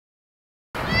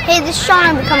Hey, this is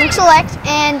Sean, I'm Becoming Select,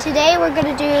 and today we're going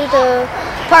to do the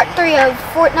part 3 of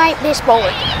Fortnite baseball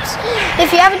workouts.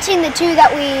 If you haven't seen the two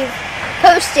that we've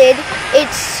posted,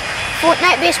 it's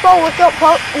Fortnite baseball workout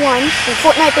part 1 and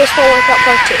Fortnite baseball workout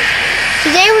part 2.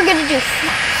 Today we're going to do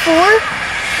 4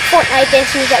 Fortnite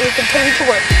dances that we can turn to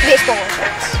baseball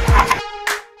workouts.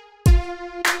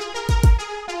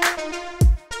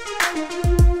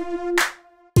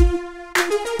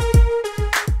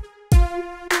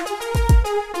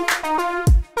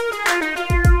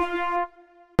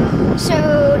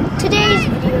 So today's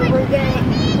video we're gonna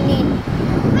need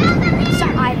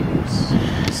some items.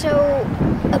 So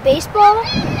a baseball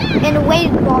and a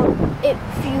weighted ball if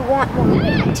you want more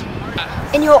weight.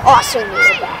 And you'll also need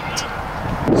a bat.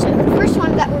 So the first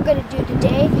one that we're gonna do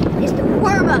today is the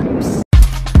warm-ups.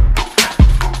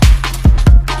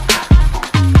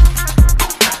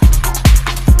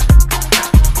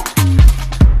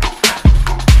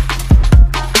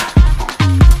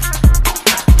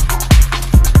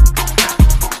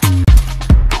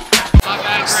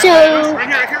 So,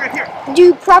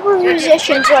 do proper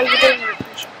positions while you're doing your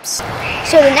push-ups.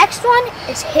 So the next one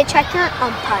is hitchhiker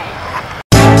umpire.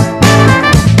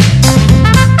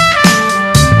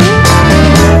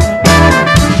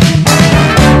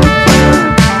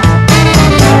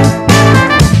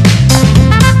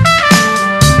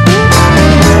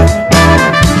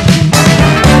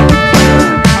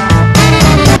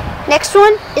 Next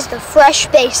one is the fresh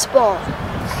baseball.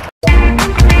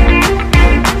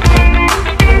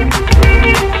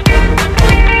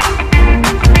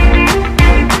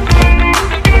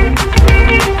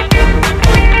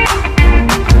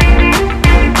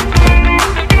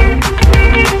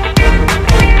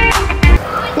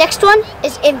 Next one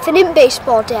is infinite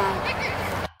baseball dad.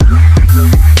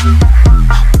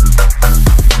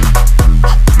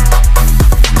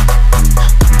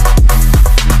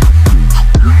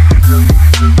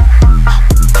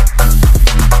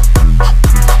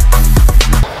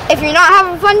 If you're not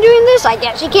having fun doing this, I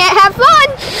guess you can't have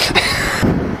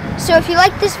fun. So if you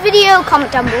like this video,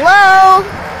 comment down below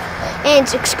and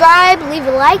subscribe, leave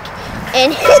a like,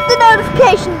 and hit the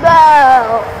notification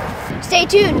bell. Stay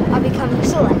tuned, I'll be coming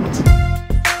select.